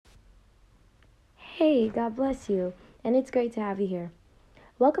Hey, God bless you, and it's great to have you here.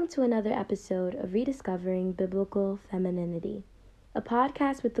 Welcome to another episode of Rediscovering Biblical Femininity, a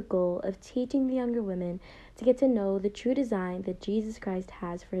podcast with the goal of teaching the younger women to get to know the true design that Jesus Christ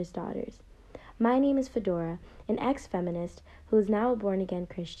has for his daughters. My name is Fedora, an ex-feminist who is now a born-again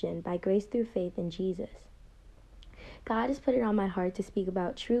Christian by grace through faith in Jesus. God has put it on my heart to speak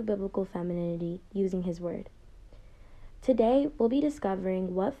about true biblical femininity using his word. Today, we'll be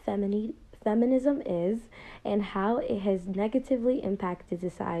discovering what feminism is and how it has negatively impacted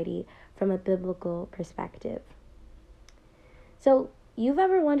society from a biblical perspective. So, you've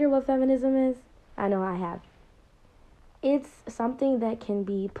ever wondered what feminism is? I know I have. It's something that can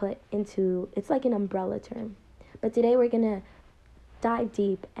be put into, it's like an umbrella term. But today we're going to dive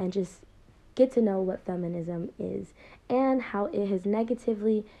deep and just get to know what feminism is and how it has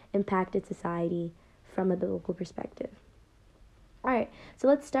negatively impacted society from a biblical perspective. All right, so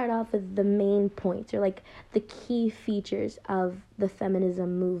let's start off with the main points, or like the key features of the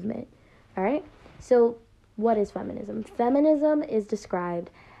feminism movement. All right, so what is feminism? Feminism is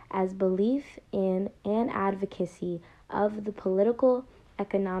described as belief in and advocacy of the political,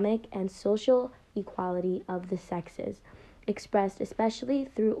 economic, and social equality of the sexes, expressed especially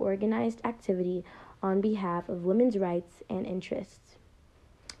through organized activity on behalf of women's rights and interests.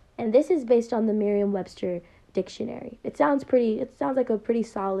 And this is based on the Merriam-Webster dictionary. It sounds like a pretty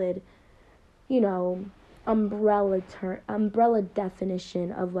solid, umbrella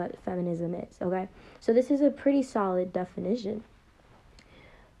definition of what feminism is, okay? So this is a pretty solid definition.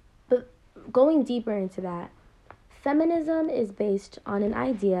 But going deeper into that, feminism is based on an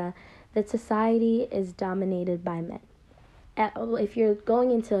idea that society is dominated by men. If you're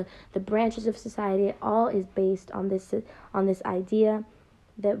going into the branches of society, it all is based on this idea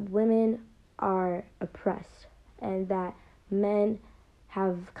that women are oppressed and that men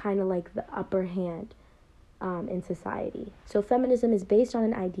have kind of like the upper hand in society. So feminism is based on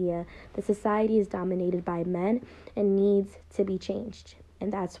an idea that society is dominated by men and needs to be changed.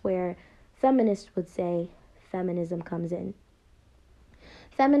 And that's where feminists would say feminism comes in.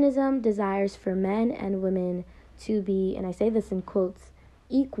 Feminism desires for men and women to be, and I say this in quotes,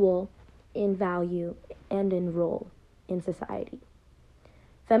 equal in value and in role in society.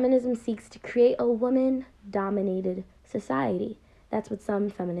 Feminism seeks to create a woman-dominated society. That's what some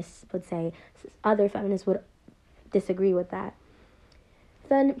feminists would say. Other feminists would disagree with that.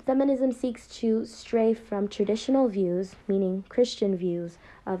 Feminism seeks to stray from traditional views, meaning Christian views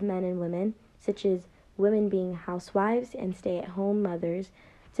of men and women, such as women being housewives and stay-at-home mothers,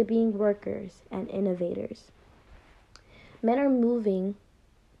 to being workers and innovators. Men are moving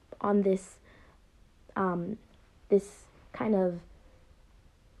on this kind of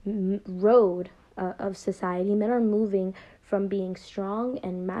road of society. Men are moving from being strong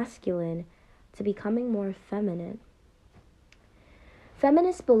and masculine to becoming more feminine.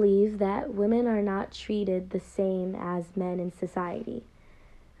 Feminists believe that women are not treated the same as men in society.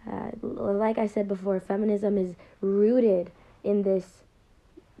 Like I said before, feminism is rooted in this.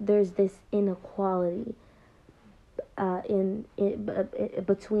 There's this inequality in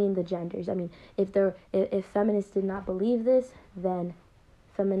between the genders. I mean, if feminists did not believe this, then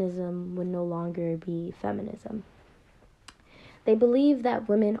feminism would no longer be feminism. They believe that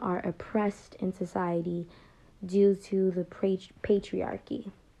women are oppressed in society due to the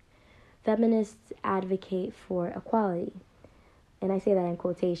patriarchy. Feminists advocate for equality, and I say that in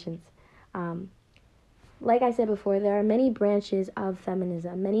quotations. Like I said before, there are many branches of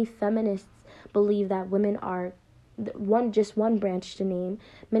feminism. Many feminists believe that women are one branch to name.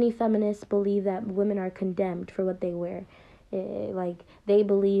 Many feminists believe that women are condemned for what they wear. Like they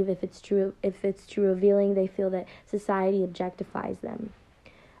believe if it's true revealing, they feel that society objectifies them.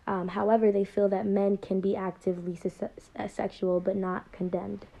 However, they feel that men can be actively sexual but not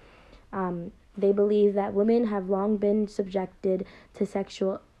condemned. They believe that women have long been subjected to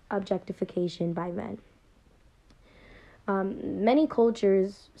sexual objectification by men. Many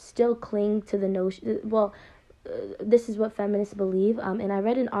cultures still cling to the notion. This is what feminists believe. And I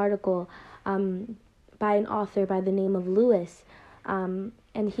read an article by an author by the name of Lewis, and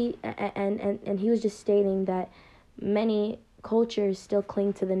he was just stating that many cultures still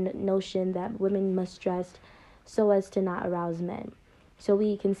cling to the notion that women must dress so as to not arouse men. So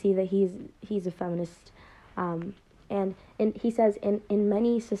we can see that he's a feminist, and he says in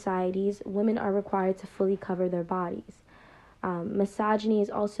many societies women are required to fully cover their bodies. Misogyny is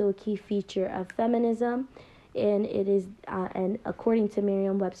also a key feature of feminism. And it is, and according to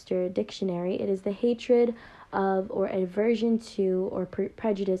Merriam-Webster dictionary, it is the hatred of or aversion to or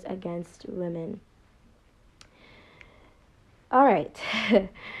prejudice against women. All right.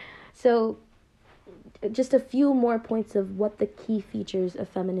 So just a few more points of what the key features of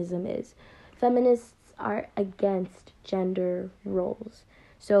feminism is. Feminists are against gender roles.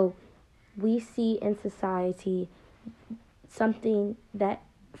 So we see in society something that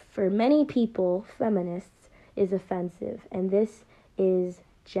for many people, feminists, is offensive, and this is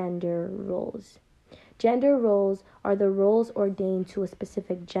gender roles. Gender roles are the roles ordained to a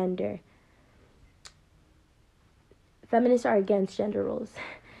specific gender. Feminists are against gender roles.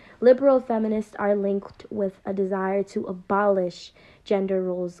 Liberal feminists are linked with a desire to abolish gender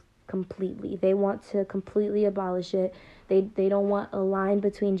roles completely. They want to completely abolish it. They don't want a line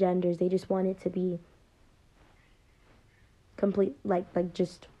between genders. They just want it to be complete, like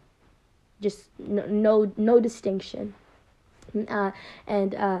just no distinction.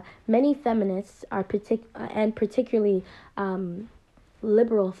 And many feminists are particularly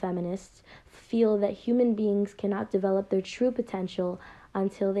liberal feminists feel that human beings cannot develop their true potential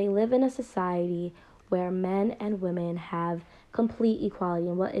until they live in a society where men and women have complete equality.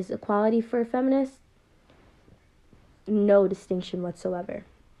 And what is equality for feminists? No distinction whatsoever.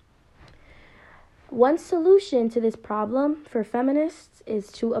 One solution to this problem for feminists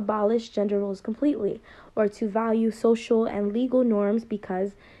is to abolish gender roles completely, or to value social and legal norms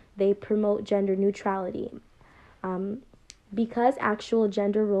because they promote gender neutrality. Because actual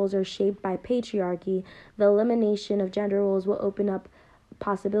gender roles are shaped by patriarchy, the elimination of gender roles will open up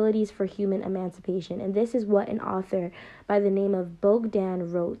possibilities for human emancipation. And this is what an author by the name of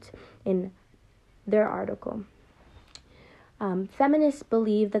Bogdan wrote in their article. Feminists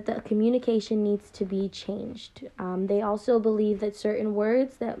believe that the communication needs to be changed. They also believe that certain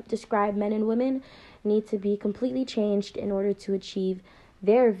words that describe men and women need to be completely changed in order to achieve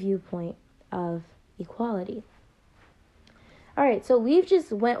their viewpoint of equality. All right, so we've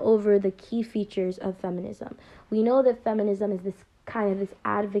just went over the key features of feminism. We know that feminism is this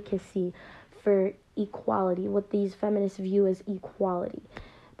advocacy for equality, what these feminists view as equality.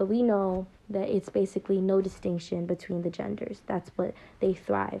 But we know that it's basically no distinction between the genders. That's what they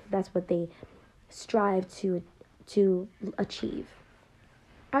thrive. That's what they strive to achieve.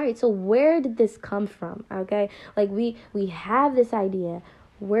 All right, so where did this come from? Okay, like we have this idea.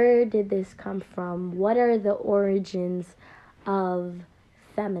 Where did this come from? What are the origins of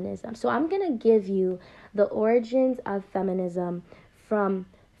feminism? So I'm gonna give you the origins of feminism from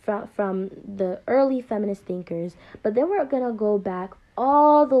the early feminist thinkers, but then we're gonna go back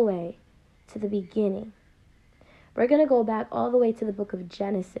all the way to the beginning. We're gonna go back all the way to the book of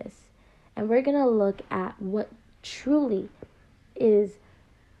Genesis, and we're gonna look at what truly is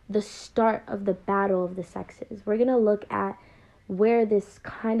the start of the battle of the sexes. We're gonna look at where this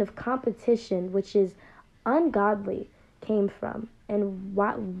kind of competition, which is ungodly, came from, and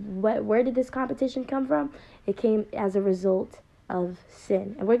where did this competition come from? It came as a result of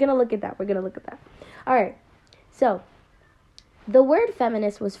sin, and we're gonna look at that. All right, so the word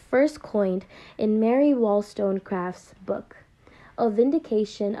feminist was first coined in Mary Wollstonecraft's book, A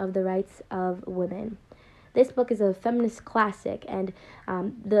Vindication of the Rights of Women. This book is a feminist classic, and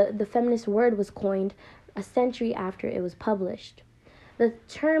the feminist word was coined a century after it was published. The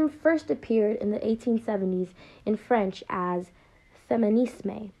term first appeared in the 1870s in French as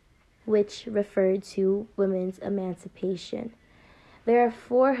feminisme, which referred to women's emancipation. There are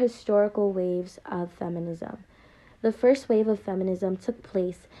 4 historical waves of feminism. The first wave of feminism took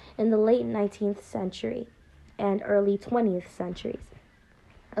place in the late 19th century and early 20th centuries,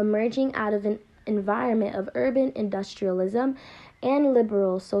 emerging out of an environment of urban industrialism and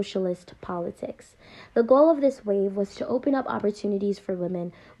liberal socialist politics. The goal of this wave was to open up opportunities for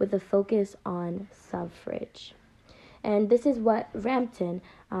women with a focus on suffrage. And this is what Rampton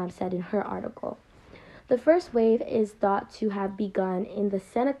said in her article. The first wave is thought to have begun in the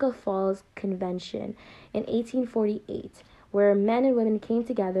Seneca Falls Convention in 1848, where men and women came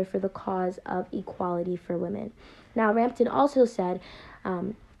together for the cause of equality for women. Now, Rampton also said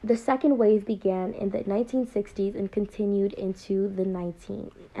the second wave began in the 1960s and continued into the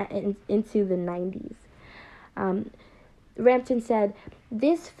 90s. Rampton said,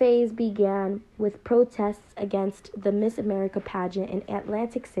 this phase began with protests against the Miss America pageant in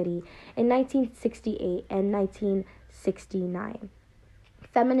Atlantic City in 1968 and 1969.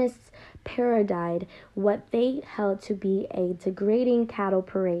 Feminists parodied what they held to be a degrading cattle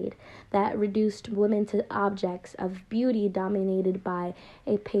parade that reduced women to objects of beauty dominated by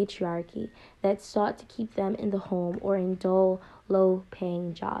a patriarchy that sought to keep them in the home or in dull,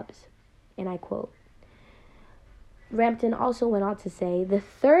 low-paying jobs. And I quote, Rampton also went on to say, the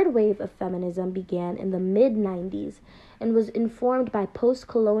third wave of feminism began in the mid-90s and was informed by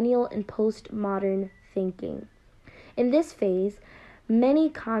post-colonial and post-modern thinking. In this phase, many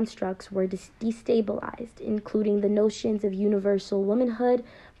constructs were destabilized, including the notions of universal womanhood,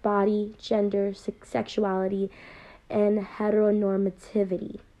 body, gender, sexuality, and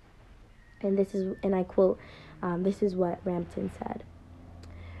heteronormativity. And I quote, this is what Rampton said.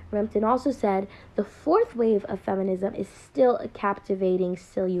 Rampton also said, the fourth wave of feminism is still a captivating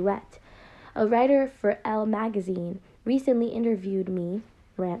silhouette. A writer for Elle magazine recently interviewed me,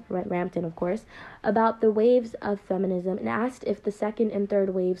 Rampton of course, about the waves of feminism and asked if the second and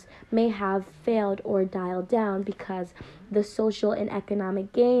third waves may have failed or dialed down because the social and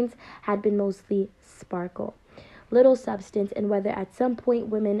economic gains had been mostly sparkle, little substance, and whether at some point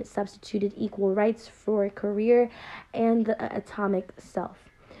women substituted equal rights for a career and the atomic self.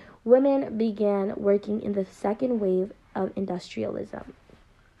 Women began working in the second wave of industrialism.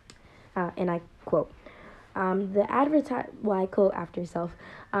 And I quote, I quote after self,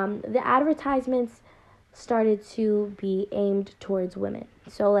 the advertisements started to be aimed towards women.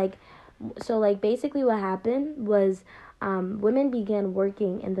 So basically what happened was women began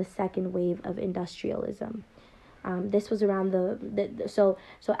working in the second wave of industrialism. This was around so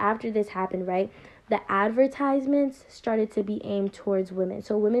after this happened, right? The advertisements started to be aimed towards women.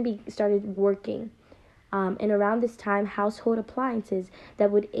 So women started working. And around this time, household appliances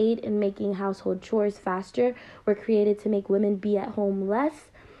that would aid in making household chores faster were created to make women be at home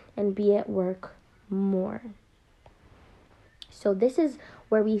less and be at work more. So this is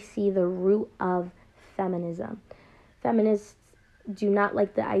where we see the root of feminism. Feminists do not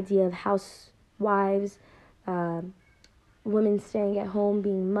like the idea of housewives, women staying at home,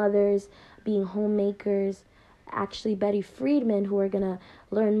 being mothers, being homemakers. Actually, Betty Friedman, who are going to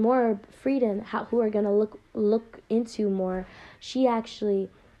learn more, who are going to look into more, she actually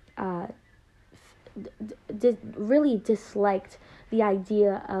really disliked the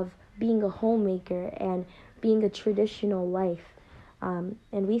idea of being a homemaker and being a traditional wife. And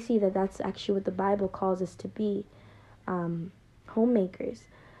we see that that's actually what the Bible calls us to be, homemakers.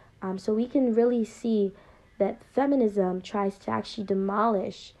 So we can really see that feminism tries to actually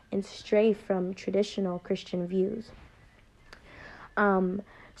demolish and stray from traditional Christian views.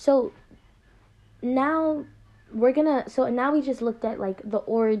 So now we just looked at like the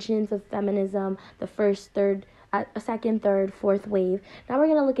origins of feminism, the second, third, fourth wave. Now we're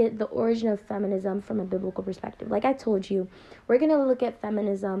gonna look at the origin of feminism from a biblical perspective. Like I told you, we're gonna look at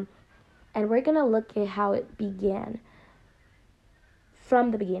feminism, and we're gonna look at how it began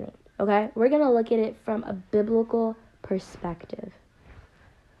from the beginning. Okay, we're gonna look at it from a biblical perspective.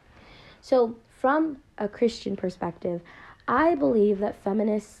 So, from a Christian perspective, I believe that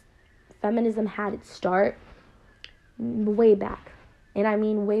feminism had its start way back. And I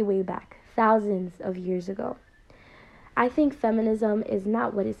mean way back, thousands of years ago. I think feminism is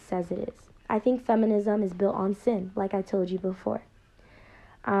not what it says it is. I think feminism is built on sin, like I told you before.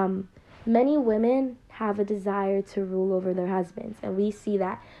 Many women have a desire to rule over their husbands. And we see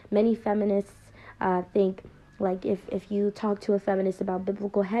that many feminists think, like if you talk to a feminist about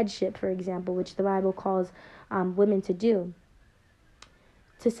biblical headship, for example, which the Bible calls women to do,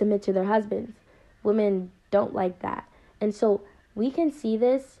 to submit to their husbands, women don't like that. And so we can see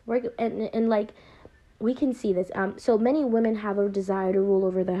this, we can see this. So many women have a desire to rule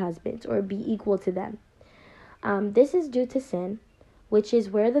over their husbands or be equal to them. This is due to sin, which is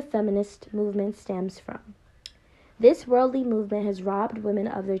where the feminist movement stems from. This worldly movement has robbed women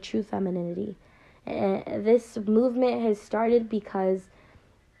of their true femininity. This movement has started because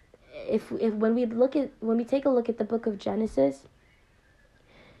when we take a look at the book of Genesis,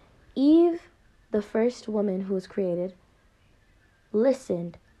 Eve, the first woman who was created,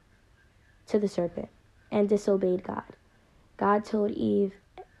 listened to the serpent and disobeyed God. God told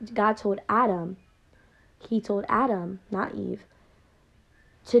Adam, not Eve,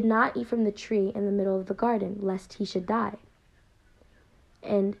 to not eat from the tree in the middle of the garden, lest he should die.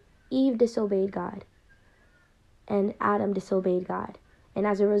 And Eve disobeyed God, and Adam disobeyed God. And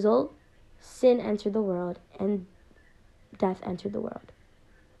as a result, sin entered the world, and death entered the world.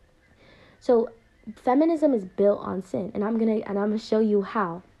 So feminism is built on sin, and I'm gonna show you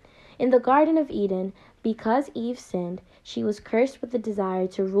how. In the Garden of Eden, because Eve sinned, she was cursed with the desire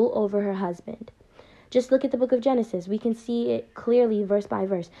to rule over her husband. Just look at the book of Genesis. We can see it clearly verse by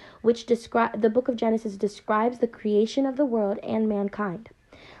verse, the book of Genesis describes the creation of the world and mankind.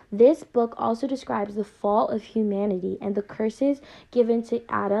 This book also describes the fall of humanity and the curses given to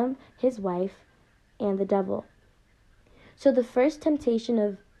Adam, his wife, and the devil. So the first temptation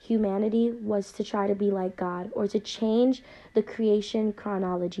of humanity was to try to be like God, or to change the creation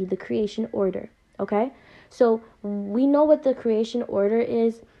chronology, the creation order, okay? So we know what the creation order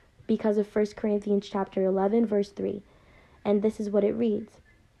is because of 1 Corinthians chapter 11, verse 3. And this is what it reads.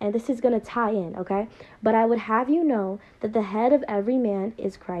 And this is going to tie in, okay? But I would have you know that the head of every man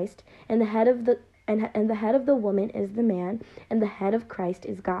is Christ, and the head of the woman is the man, and the head of Christ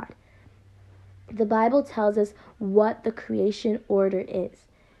is God. The Bible tells us what the creation order is,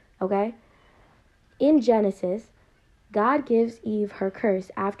 okay? In Genesis, God gives Eve her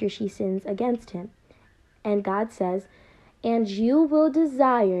curse after she sins against him. And God says, "And you will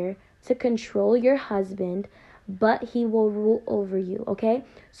desire to control your husband, but he will rule over you," okay?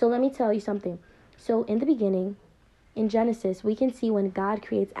 So let me tell you something. So in the beginning, in Genesis, we can see when God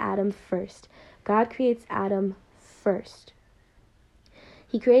creates Adam first. God creates Adam first.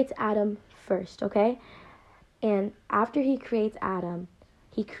 He creates Adam first, okay? And after he creates Adam,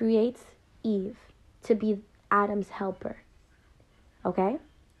 he creates Eve to be Adam's helper, okay?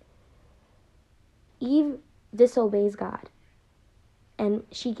 Eve disobeys God, and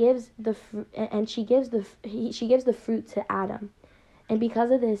she gives the fruit to Adam, and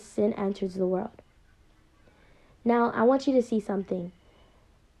because of this, sin enters the world. Now, I want you to see something.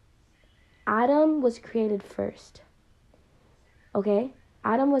 Adam was created first, okay?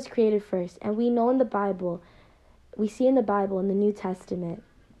 Adam was created first, and we know in the Bible, we see in the Bible, in the New Testament,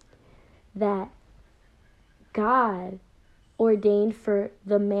 that God ordained for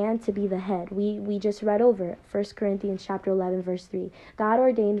the man to be the head. We just read over 1 Corinthians chapter 11, verse 3. God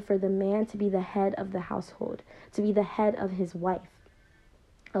ordained for the man to be the head of the household, to be the head of his wife.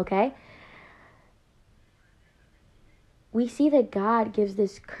 Okay? We see that God gives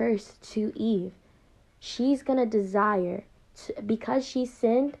this curse to Eve. She's going to desire, because she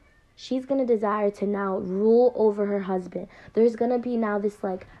sinned, she's going to desire to now rule over her husband. There's going to be now this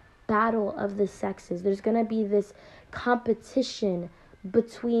battle of the sexes. There's going to be this competition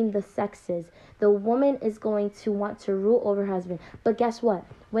between the sexes. The woman is going to want to rule over her husband. But guess what?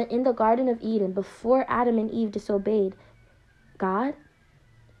 When in the Garden of Eden, before Adam and Eve disobeyed God,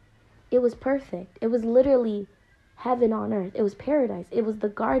 it was perfect. It was literally heaven on earth. It was paradise. It was the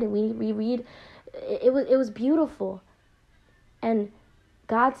garden. We read, it was beautiful. And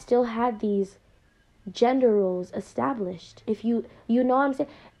God still had these gender roles established. If you know what I'm saying,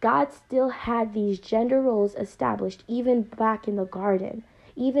 God still had these gender roles established even back in the garden.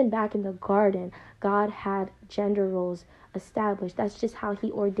 Even back in the garden, God had gender roles established. That's just how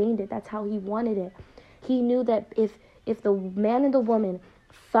he ordained it. That's how he wanted it. He knew that if the man and the woman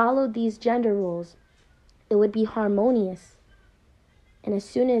followed these gender roles, it would be harmonious. And as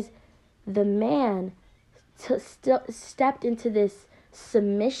soon as the man stepped into this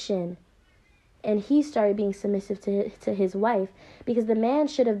submission, and he started being submissive to his wife, because the man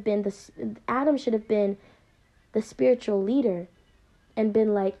should have been Adam should have been the spiritual leader and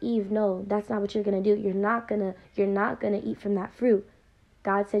been like, Eve, no, that's not what you're going to do. You're not going to eat from that fruit.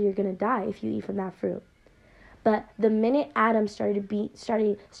 God said you're going to die if you eat from that fruit. But the minute Adam started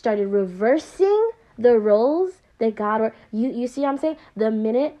reversing the roles that God, you see what I'm saying? The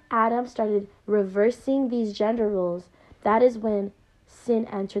minute Adam started reversing these gender roles, that is when sin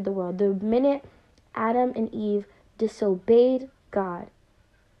entered the world. The minute Adam and Eve disobeyed God,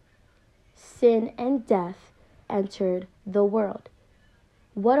 sin and death entered the world.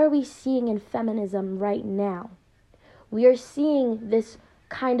 What are we seeing in feminism right now? We are seeing this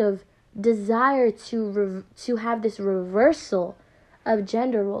kind of desire to have this reversal of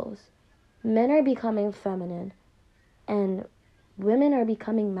gender roles. Men are becoming feminine and women are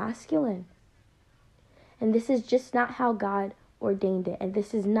becoming masculine. And this is just not how God ordained it. And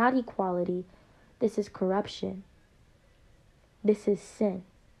this is not equality. This is corruption. This is sin.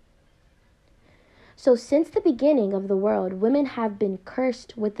 So since the beginning of the world, women have been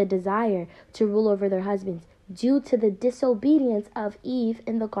cursed with the desire to rule over their husbands due to the disobedience of Eve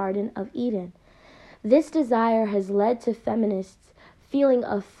in the Garden of Eden. This desire has led to feminists feeling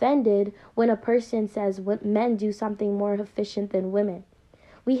offended when a person says men do something more efficient than women.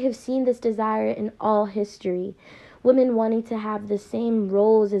 We have seen this desire in all history. Women wanting to have the same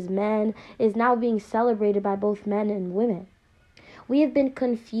roles as men is now being celebrated by both men and women. We have been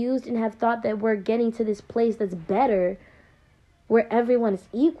confused and have thought that we're getting to this place that's better, where everyone is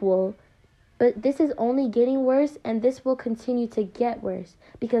equal, but this is only getting worse, and this will continue to get worse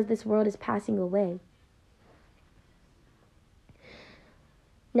because this world is passing away.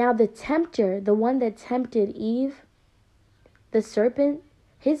 Now the tempter, the one that tempted Eve, the serpent,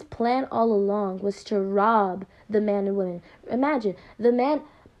 his plan all along was to rob the man and women. Imagine,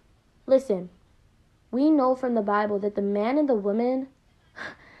 listen, we know from the Bible that the man and the woman,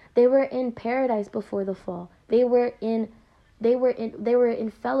 they were in paradise before the fall. They were in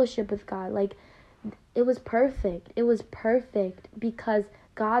fellowship with God. Like, it was perfect. It was perfect because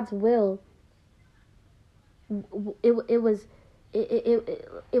God's will it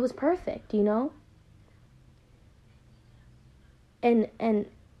was perfect, you know. And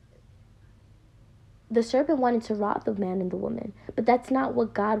the serpent wanted to rob the man and the woman, but that's not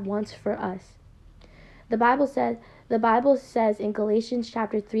what God wants for us. The Bible says in Galatians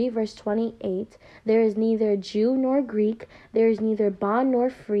chapter 3 verse 28, there is neither Jew nor Greek, there is neither bond nor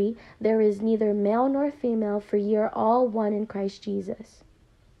free, there is neither male nor female, for ye are all one in Christ Jesus.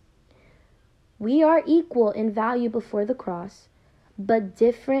 We are equal in value before the cross, but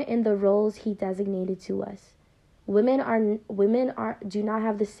different in the roles he designated to us. Women do not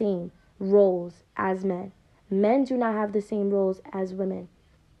have the same roles as men. Men do not have the same roles as women.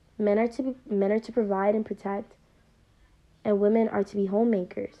 Men are to provide and protect, and women are to be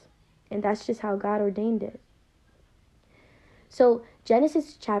homemakers. And that's just how God ordained it. So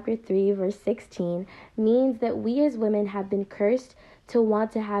Genesis chapter 3 verse 16 means that we as women have been cursed to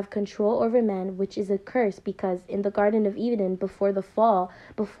want to have control over men, which is a curse because in the Garden of Eden, before the fall,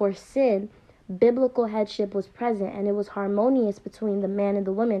 before sin, biblical headship was present, and it was harmonious between the man and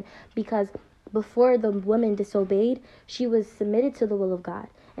the woman, because before the woman disobeyed, she was submitted to the will of God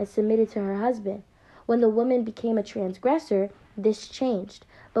and submitted to her husband. When the woman became a transgressor, this changed.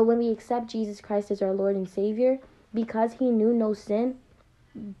 But when we accept Jesus Christ as our Lord and Savior, because he knew no sin,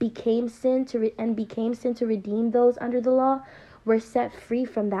 became sin to redeem those under the law, we're set free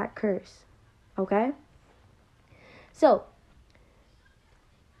from that curse. Okay? So,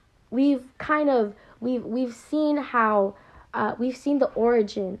 we've seen how we've seen the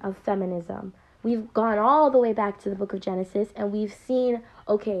origin of feminism. We've gone all the way back to the book of Genesis, and we've seen,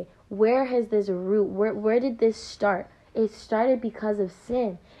 okay, where has this root? Where did this start? It started because of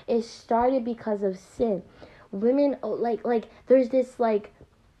sin. It started because of sin. Women, it's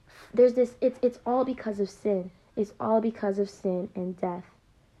all because of sin. It's all because of sin and death.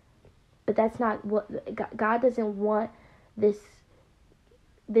 But that's not what God doesn't want. This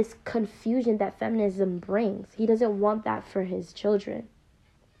confusion that feminism brings. He doesn't want that for his children.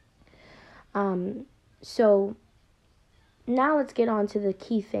 So now let's get on to the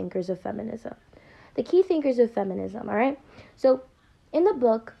key thinkers of feminism. The key thinkers of feminism, all right? So in the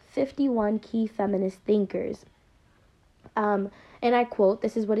book, 51 Key Feminist Thinkers, and I quote,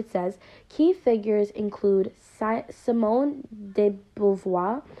 this is what it says: key figures include Simone de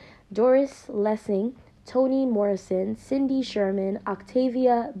Beauvoir, Doris Lessing, Toni Morrison, Cindy Sherman,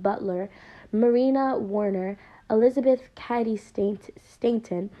 Octavia Butler, Marina Warner, Elizabeth Cady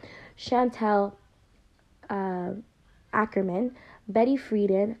Stanton, Chantal Ackerman, Betty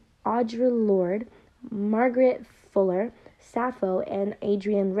Friedan, Audre Lorde, Margaret Fuller, Sappho, and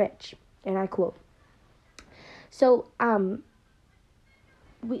Adrienne Rich. And I quote. So,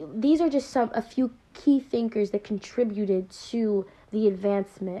 these are just a few key thinkers that contributed to the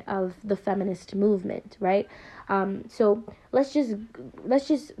advancement of the feminist movement, right? So let's just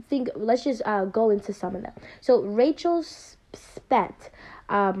go into some of them. So Rachel Spett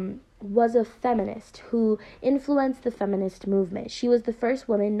was a feminist who influenced the feminist movement. She was the first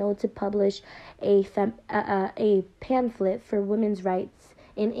woman known to publish a pamphlet for women's rights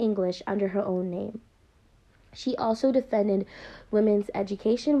in English under her own name. She also defended women's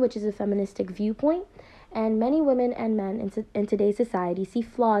education, which is a feministic viewpoint, and many women and men in today's society see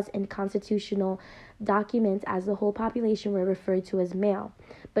flaws in constitutional documents as the whole population were referred to as male.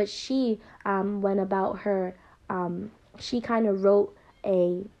 But she went about her, she kind of wrote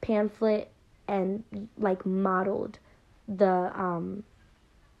a pamphlet and modeled the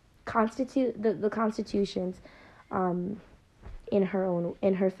constitutions in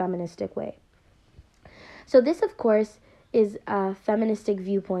her feministic way. So this, of course, is a feministic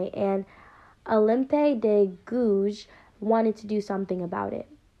viewpoint, and Olympe de Gouges wanted to do something about it.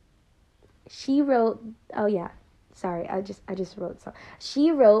 She wrote,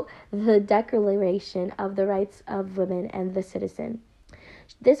 She wrote the Declaration of the Rights of Women and the Citizen.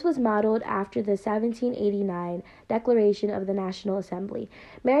 This was modeled after the 1789 Declaration of the National Assembly.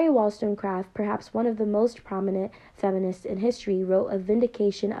 Mary Wollstonecraft, perhaps one of the most prominent feminists in history, wrote a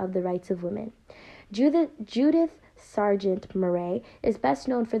vindication of the rights of women. Judith Sargent Murray is best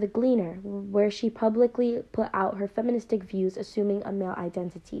known for The Gleaner, where she publicly put out her feministic views assuming a male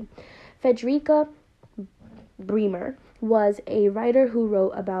identity. Frederica Bremer was a writer who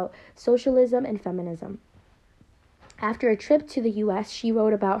wrote about socialism and feminism. After a trip to the U.S., she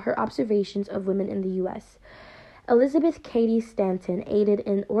wrote about her observations of women in the U.S. Elizabeth Cady Stanton aided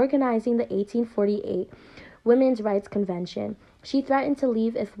in organizing the 1848 Women's Rights Convention. She threatened to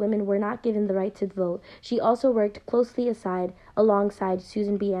leave if women were not given the right to vote. She also worked closely alongside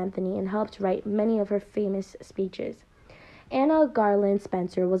Susan B. Anthony and helped write many of her famous speeches. Anna Garland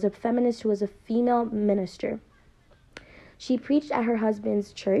Spencer was a feminist who was a female minister. She preached at her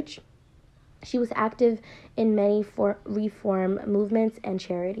husband's church. She was active in many reform movements and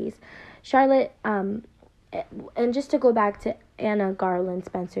charities. Charlotte, and just to go back to Anna Garland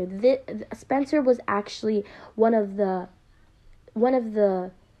Spencer, Spencer was actually one of the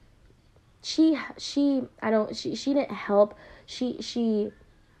she didn't help. She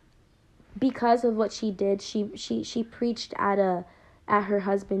because of what she did, she preached at her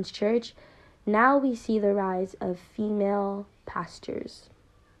husband's church. Now we see the rise of female pastors.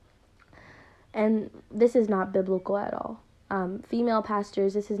 And this is not biblical at all. Female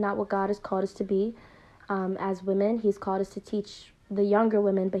pastors, this is not what God has called us to be as women. He's called us to teach the younger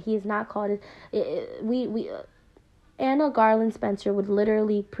women, but he has not called us. Anna Garland Spencer would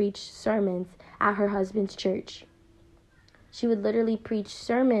literally preach sermons at her husband's church. She would literally preach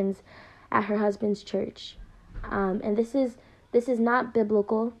sermons at her husband's church. And this is not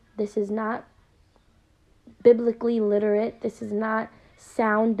biblical. This is not biblically literate. This is not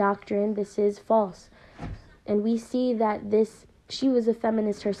sound doctrine. This is false. And we see that she was a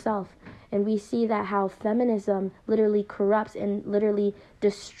feminist herself. And we see that how feminism literally corrupts and literally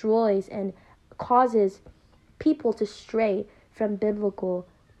destroys and causes people to stray from biblical,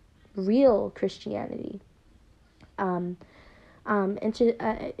 real Christianity.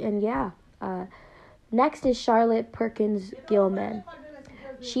 Next is Charlotte Perkins Gilman.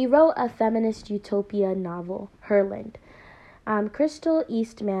 She wrote a feminist utopia novel, Herland. Crystal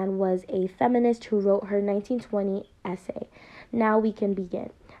Eastman was a feminist who wrote her 1920 essay, Now We Can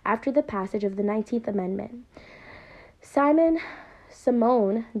Begin, after the passage of the 19th Amendment.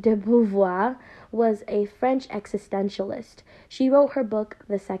 Simone de Beauvoir was a French existentialist. She wrote her book,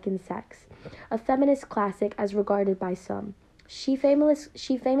 The Second Sex, a feminist classic as regarded by some. She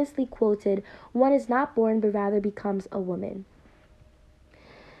famously quoted, "One is not born but rather becomes a woman."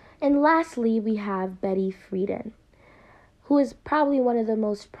 And lastly, we have Betty Friedan, who is probably one of the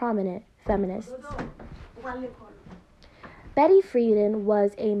most prominent feminists. Betty Friedan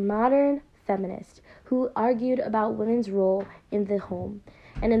was a modern feminist who argued about women's role in the home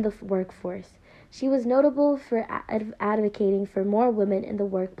and in the workforce. She was notable for advocating for more women in the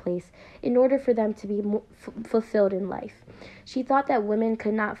workplace in order for them to be fulfilled in life. She thought that women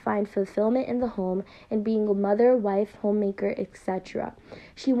could not find fulfillment in the home in being a mother, wife, homemaker, etc.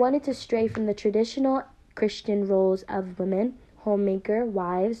 She wanted to stray from the traditional Christian roles of women, homemaker,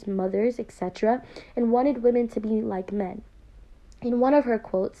 wives, mothers, etc., and wanted women to be like men. In one of her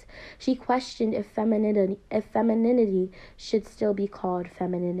quotes, she questioned if femininity should still be called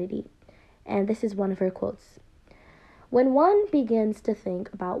femininity. And this is one of her quotes. When one begins to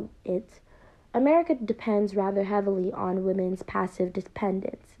think about it, America depends rather heavily on women's passive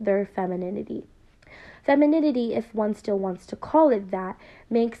dependence, their femininity. Femininity, if one still wants to call it that,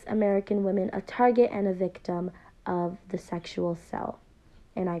 makes American women a target and a victim of the sexual cell.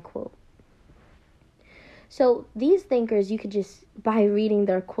 And I quote. So these thinkers, you could just, by reading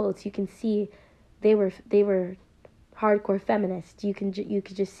their quotes, you can see they were hardcore feminists. You could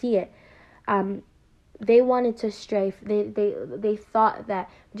just see it. They wanted to stray. They thought that,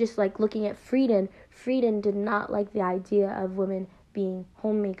 just like looking at Friedan did not like the idea of women being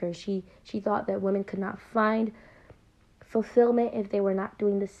homemakers. She thought that women could not find fulfillment if they were not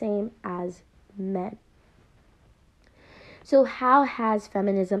doing the same as men. So how has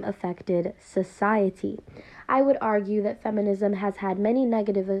feminism affected society? I would argue that feminism has had many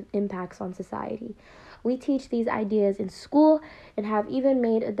negative impacts on society. We teach these ideas in school and have even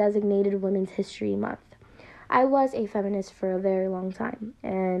made a designated Women's History Month. I was a feminist for a very long time,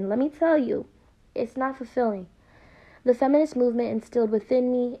 and let me tell you, it's not fulfilling. The feminist movement instilled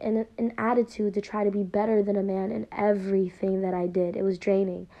within me an attitude to try to be better than a man in everything that I did. It was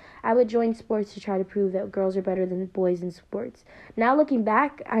draining. I would join sports to try to prove that girls are better than boys in sports. Now looking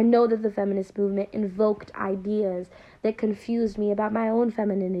back, I know that the feminist movement invoked ideas that confused me about my own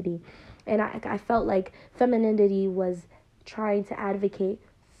femininity. And I felt like femininity was trying to advocate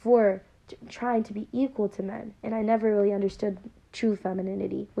for trying to be equal to men. And I never really understood true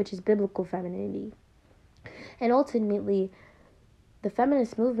femininity, which is biblical femininity. And ultimately, the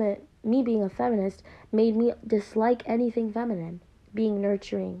feminist movement, me being a feminist, made me dislike anything feminine. Being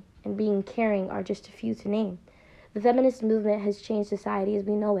nurturing and being caring are just a few to name. The feminist movement has changed society as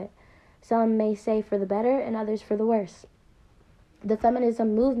we know it. Some may say for the better and others for the worse. The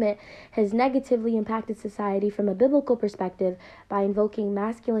feminism movement has negatively impacted society from a biblical perspective by invoking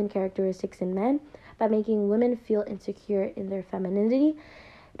masculine characteristics in men, by making women feel insecure in their femininity,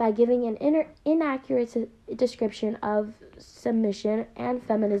 by giving an inaccurate description of submission, and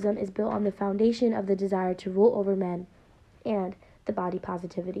feminism is built on the foundation of the desire to rule over men and the body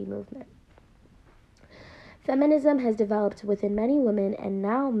positivity movement. Feminism has developed within many women and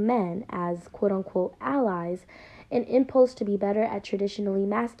now men as quote-unquote allies an impulse to be better at traditionally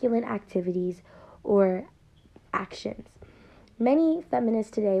masculine activities or actions. Many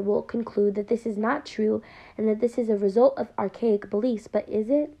feminists today will conclude that this is not true and that this is a result of archaic beliefs, but is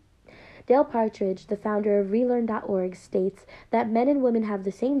it? Dale Partridge, the founder of relearn.org, states that men and women have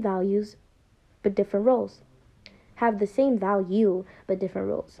the same values but different roles. Have the same value but different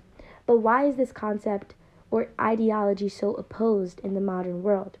roles. But why is this concept or ideology so opposed in the modern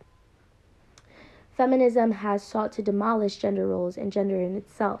world? Feminism has sought to demolish gender roles and gender in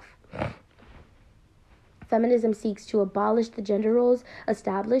itself. Feminism seeks to abolish the gender roles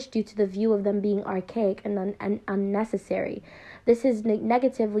established due to the view of them being archaic and unnecessary. This has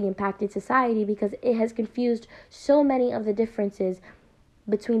negatively impacted society because it has confused so many of the differences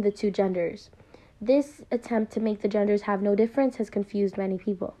between the two genders. This attempt to make the genders have no difference has confused many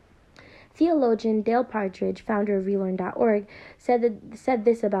people. Theologian Dale Partridge, founder of relearn.org, said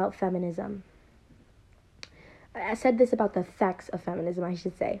this about feminism. Said this about the effects of feminism, I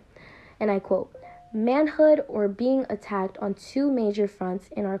should say. And I quote, "Manhood or being attacked on two major fronts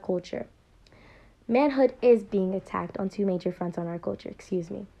in our culture." Manhood is being attacked on two major fronts on our culture,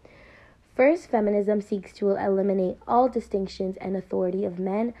 First, feminism seeks to eliminate all distinctions and authority of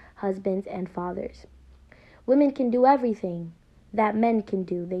men, husbands, and fathers. Women can do everything that men can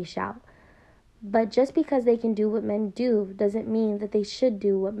do, they shout. But just because they can do what men do doesn't mean that they should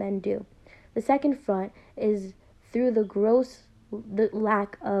do what men do. The second front is through the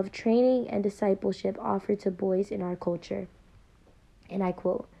lack of training and discipleship offered to boys in our culture. And I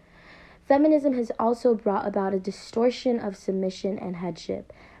quote, "Feminism has also brought about a distortion of submission and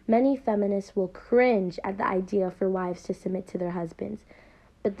headship. Many feminists will cringe at the idea for wives to submit to their husbands.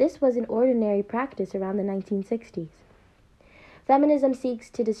 But this was an ordinary practice around the 1960s. Feminism seeks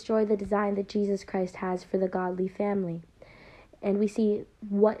to destroy the design that Jesus Christ has for the godly family. And we see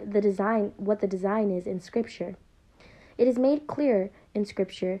what the design is in Scripture. It is made clear in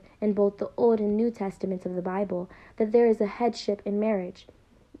Scripture, in both the Old and New Testaments of the Bible, that there is a headship in marriage.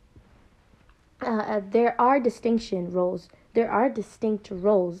 There are distinct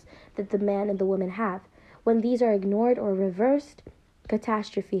roles that the man and the woman have. When these are ignored or reversed,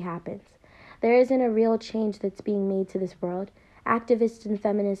 catastrophe happens. There isn't a real change that's being made to this world. Activists and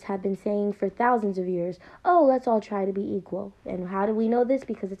feminists have been saying for thousands of years, oh, let's all try to be equal. And how do we know this?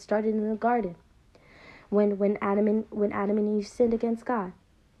 Because it started in the garden, when Adam and Eve sinned against God.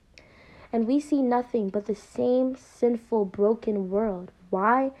 And we see nothing but the same sinful, broken world.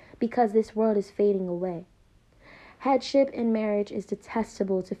 Why? Because this world is fading away. Headship in marriage is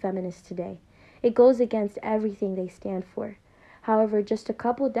detestable to feminists today. It goes against everything they stand for. However, just a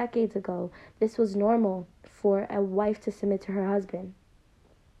couple decades ago, this was normal for a wife to submit to her husband.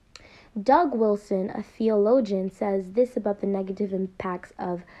 Doug Wilson, a theologian, says this about the negative impacts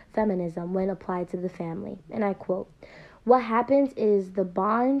of feminism when applied to the family. And I quote, "What happens is the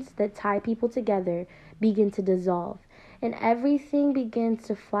bonds that tie people together begin to dissolve, and everything begins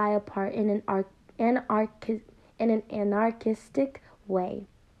to fly apart in an anarchistic way.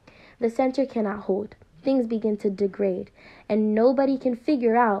 The center cannot hold. Things begin to degrade, and nobody can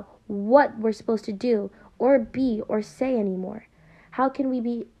figure out what we're supposed to do or be or say anymore. How can we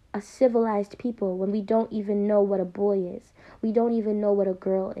be a civilized people when we don't even know what a boy is? We don't even know what a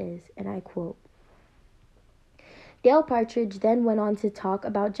girl is." And I quote. Dale Partridge then went on to talk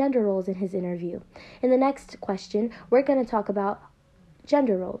about gender roles in his interview. In the next question, we're going to talk about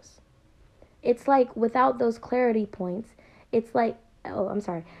gender roles. It's like without those clarity points, it's like,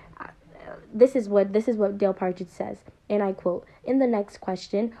 This is what Dale Partridge says, and I quote, "In the next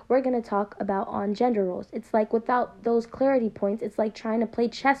question, we're going to talk about on gender roles. It's like without those clarity points, it's like trying to play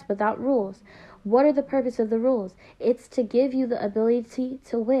chess without rules. What are the purpose of the rules? It's to give you the ability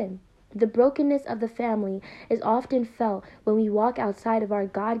to win. The brokenness of the family is often felt when we walk outside of our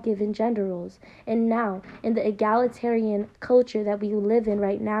God-given gender roles. And now, in the egalitarian culture that we live in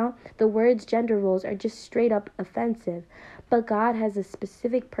right now, the words gender roles are just straight up offensive. But God has a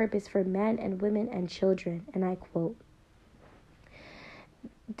specific purpose for men and women and children." And I quote.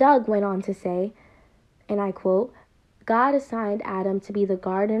 Doug went on to say, and I quote, "God assigned Adam to be the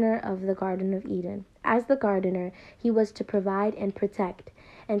gardener of the Garden of Eden. As the gardener, he was to provide and protect.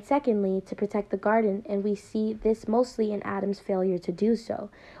 And secondly, to protect the garden, and we see this mostly in Adam's failure to do so.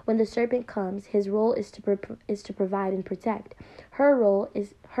 When the serpent comes, his role is to provide and protect. Her role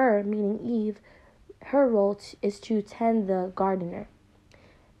is, meaning Eve, her role is to tend the gardener.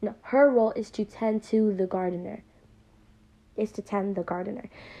 No, her role is to tend to the gardener.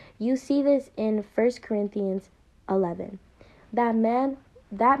 You see this in 1 Corinthians 11. That man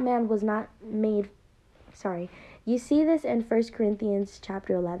was not made, sorry. You see this in 1 Corinthians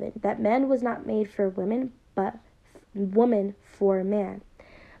chapter 11. That man was not made for women, but woman for man.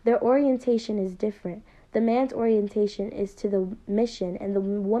 Their orientation is different. The man's orientation is to the mission, and the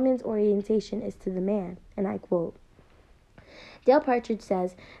woman's orientation is to the man. And I quote, Dale Partridge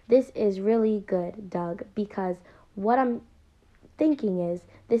says, "This is really good, Doug, because what I'm thinking is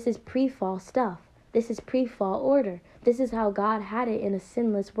this is pre-fall stuff. This is pre-fall order. This is how God had it in a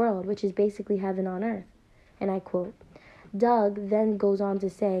sinless world, which is basically heaven on earth." And I quote. Doug then goes on to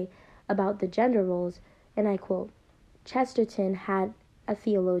say about the gender roles, and I quote, Chesterton, a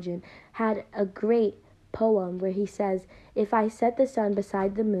theologian, had a great poem where he says, "If I set the sun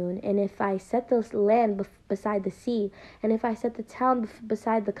beside the moon, and if I set the land beside the sea, and if I set the town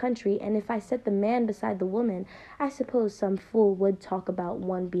beside the country, and if I set the man beside the woman, I suppose some fool would talk about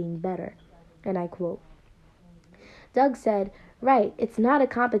one being better." And I quote. Doug said, "Right, it's not a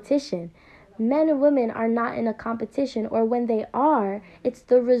competition. Men and women are not in a competition, or when they are, it's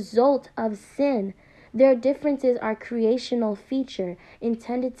the result of sin. Their differences are creational feature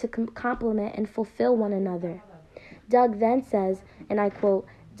intended to complement and fulfill one another." Doug then says, and I quote,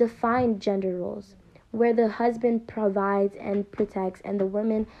 "Define gender roles, where the husband provides and protects and the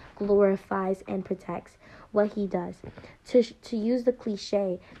woman glorifies and protects what he does. To use the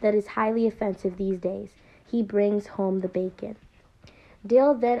cliche that is highly offensive these days, he brings home the bacon."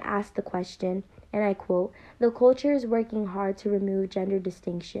 Dale then asked the question, and I quote, "The culture is working hard to remove gender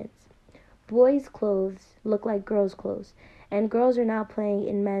distinctions. Boys' clothes look like girls' clothes, and girls are now playing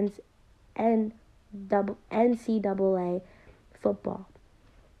in men's NCAA football.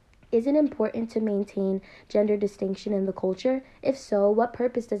 Is it important to maintain gender distinction in the culture? If so, what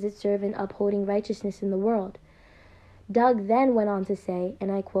purpose does it serve in upholding righteousness in the world?" Doug then went on to say,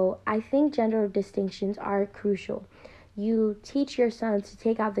 and I quote, "I think gender distinctions are crucial. You teach your sons to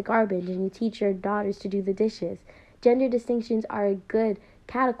take out the garbage, and you teach your daughters to do the dishes. Gender distinctions are a good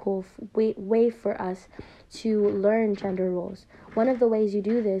catechol way for us to learn gender roles. One of the ways you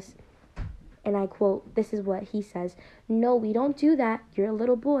do this," and I quote, this is what he says, "No, we don't do that. You're a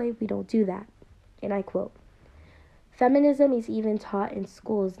little boy. We don't do that." And I quote, "Feminism is even taught in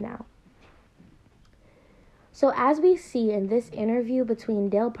schools now." So as we see in this interview between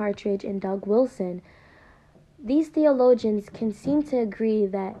Dale Partridge and Doug Wilson, these theologians can seem to agree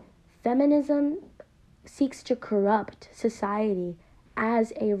that feminism seeks to corrupt society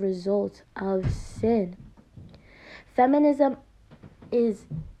as a result of sin. Feminism it's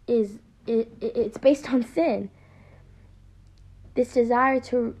based on sin. This desire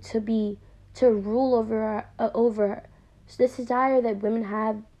to rule over this desire that women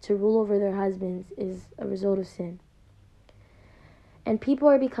have to rule over their husbands is a result of sin. And people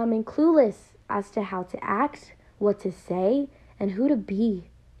are becoming clueless as to how to act, what to say, and who to be.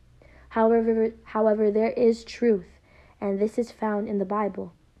 However, there is truth, and this is found in the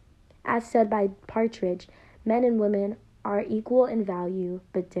Bible. As said by Partridge, men and women are equal in value,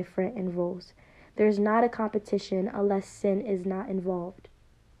 but different in roles. There's not a competition unless sin is not involved.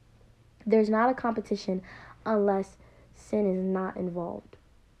 There's not a competition unless sin is not involved.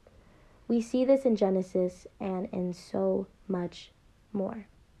 We see this in Genesis and in so much more.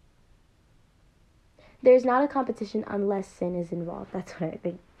 There's not a competition unless sin is involved. That's what I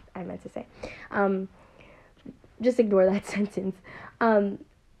think I meant to say. Just ignore that sentence.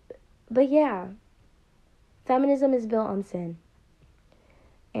 But yeah, feminism is built on sin.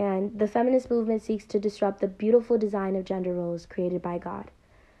 And the feminist movement seeks to disrupt the beautiful design of gender roles created by God.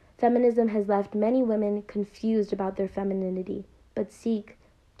 Feminism has left many women confused about their femininity, but seek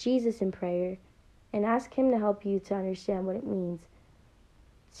Jesus in prayer and ask him to help you to understand what it means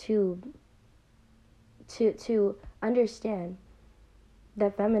to understand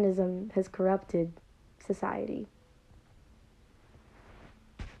that feminism has corrupted society.